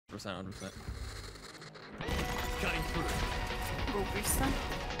100%. Cutting through.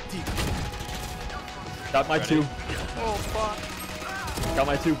 Got my 2. Oh fuck. Got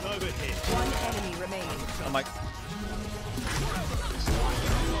my 2. One enemy remaining. Oh my.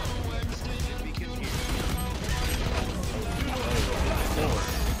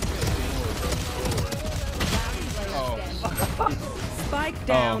 Spike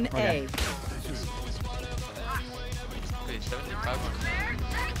down okay. A.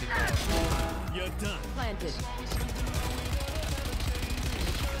 You're done. Planted.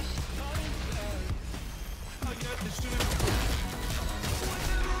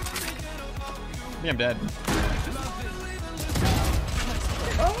 I think I'm dead.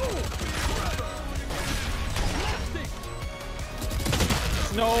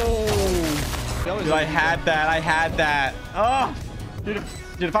 No! Dude, I had that. Oh! Dude,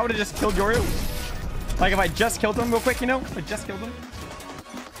 if I would have just killed Yoru, like if I just killed him real quick, you know? If I just killed him.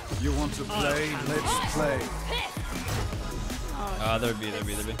 You want to play? Let's play. There'd be. Is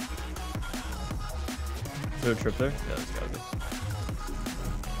there a trip there? Yeah, there's gotta be.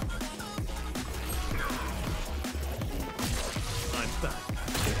 I'm back.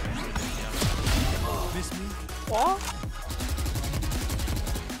 Miss me? What?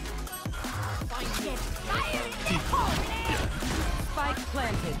 Spike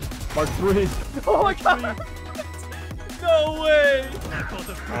planted. Mark 3. Oh my god! No way!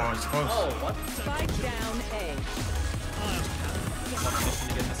 Oh, it's close. Oh, what? Spike down A. Mission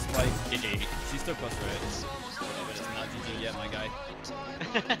to get the spike. She's still close, right? But it's not GG yet, my guy.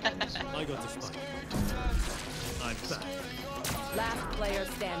 I got the spike. I'm back. Last player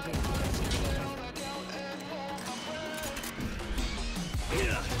standing.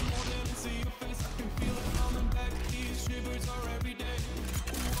 Yeah.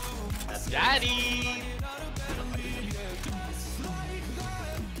 Daddy!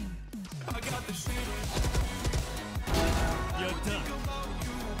 You're done.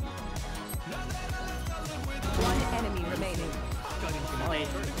 One enemy remaining.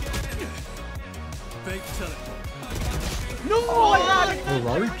 Fake teleport. No! I had it! Oh,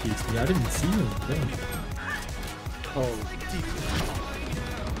 Rari pieced me. I didn't see him. Damn. Oh.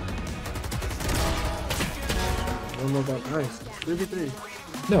 I don't know about nice. 3v3.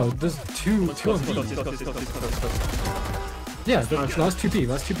 No, there's two on B. Yeah, last 2B.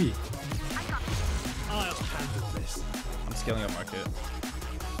 Last 2B. I'll handle this. I'm scaling up market.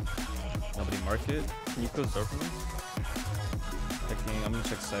 Nobody market. Can you close door for me? Checking. I'm gonna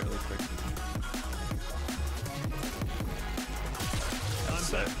check site really quick. That's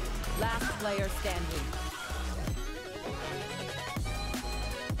set. Last player standing.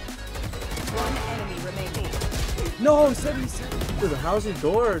 One enemy remaining. No, 77. Dude, how's the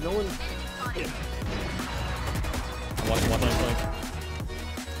door? No one. I'm watching.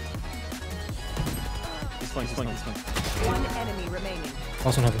 He's flank. One enemy remaining.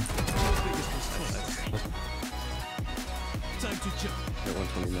 Also nothing. Time to jump. Got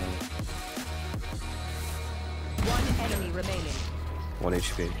 129. One enemy remaining. 1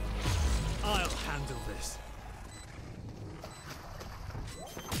 HP. I'll handle this.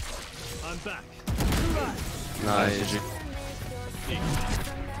 I'm back. Nice.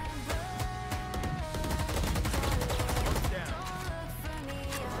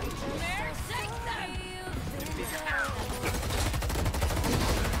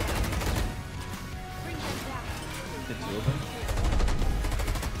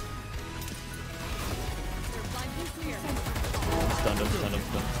 Stunned him.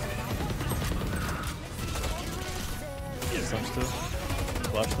 Sun still.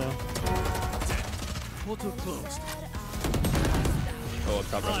 Flash now. Portal closed. Oh,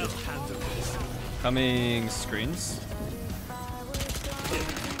 top I'll right. handle this. Coming screens.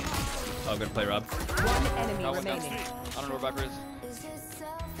 Oh, good play, Rob. One enemy That one down remaining. street. I don't know where Viper is.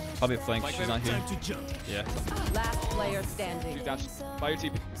 Probably a flank. She's not here. Time to jump. Yeah. Last player standing. She's down. By your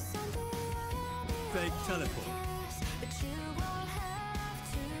TP. Fake teleport.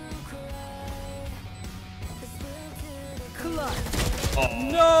 Clutch. Oh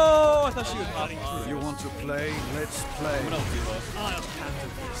no! I thought she was popping through. You want to play? Let's play. I'm gonna do I'll handle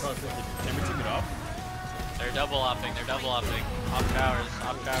this. Can we team it off? They're double upping. Off towers.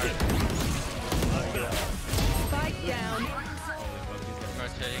 Spike down.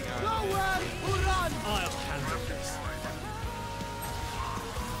 Rotating. I'll handle this.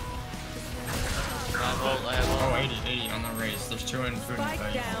 Level. 80 on the race. There's 2 in food and Spike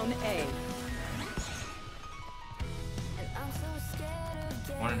fight. down A.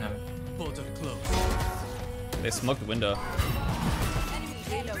 1 in heaven. Portal closed. They smoked the window.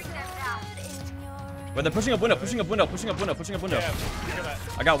 Wait, they're pushing up window, pushing up window, pushing up window, pushing up window. Yeah, you got that.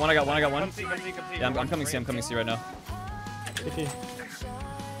 I got one, I got one, I got one. Come see, come see, come see. Yeah, I'm coming C, I'm coming C right now. Okay.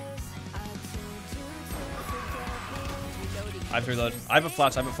 I have to reload. I have a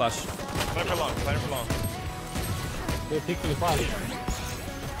flash, I have a flash. Play for long, play for long. They're picking the flash.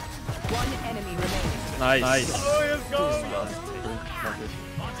 One enemy remaining. Nice. Oh, let's go!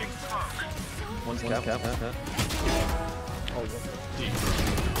 One's cap. Oh,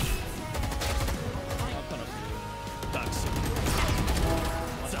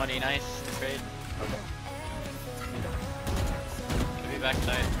 That's 120, nice. Trade. Maybe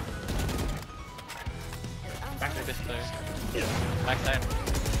backside. Back to this player. Backside.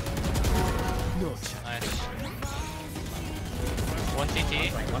 no chance. Nice. One CT.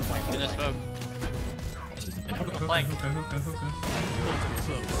 In the smoke. Flank.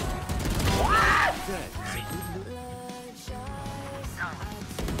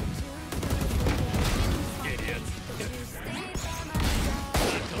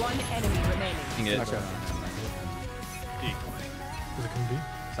 One enemy remaining. You can get it.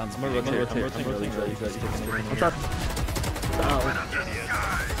 Sounds I'm gonna rotate. I'm rotating. I'm trapped.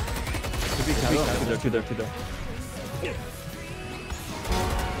 Two there.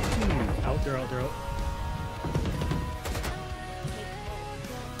 Out there.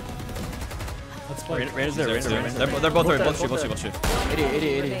 Let's play. Rainer's there. They're both there. Both shoot.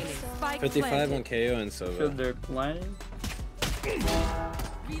 80. Remaining. Spike 55 planted. on KO and Sova. They're planning.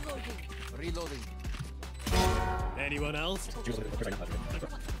 Reloading. Anyone else?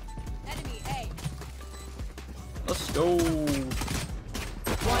 Let's go.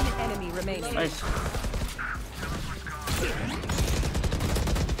 One enemy remaining. Nice.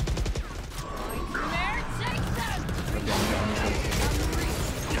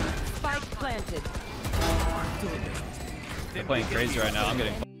 Spike planted. They're playing crazy right now. I'm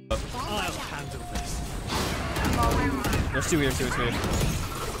getting up. I'll handle this. There's two here.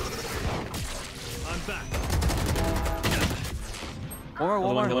 I'm back.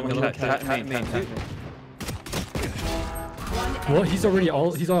 One more. Cat main. Well, he's already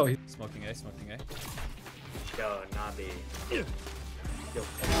all. He's all. Smoking A. Yo, Nabi.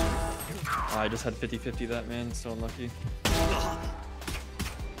 I just had 50-50 that, man. So unlucky.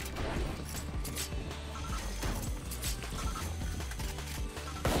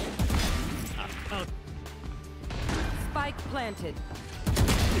 Spike planted.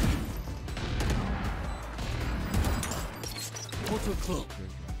 Auto cloak.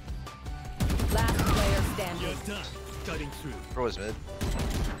 Last player standing. You're done. Cutting through. Bro is mid.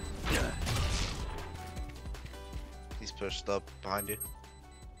 He's pushed up behind you.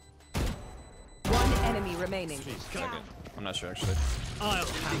 One enemy remaining. I'm not sure actually. I'll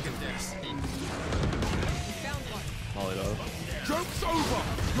handle this. Molly though. Joke's over!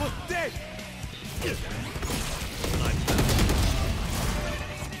 You're dead!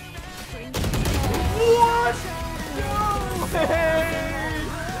 What? No!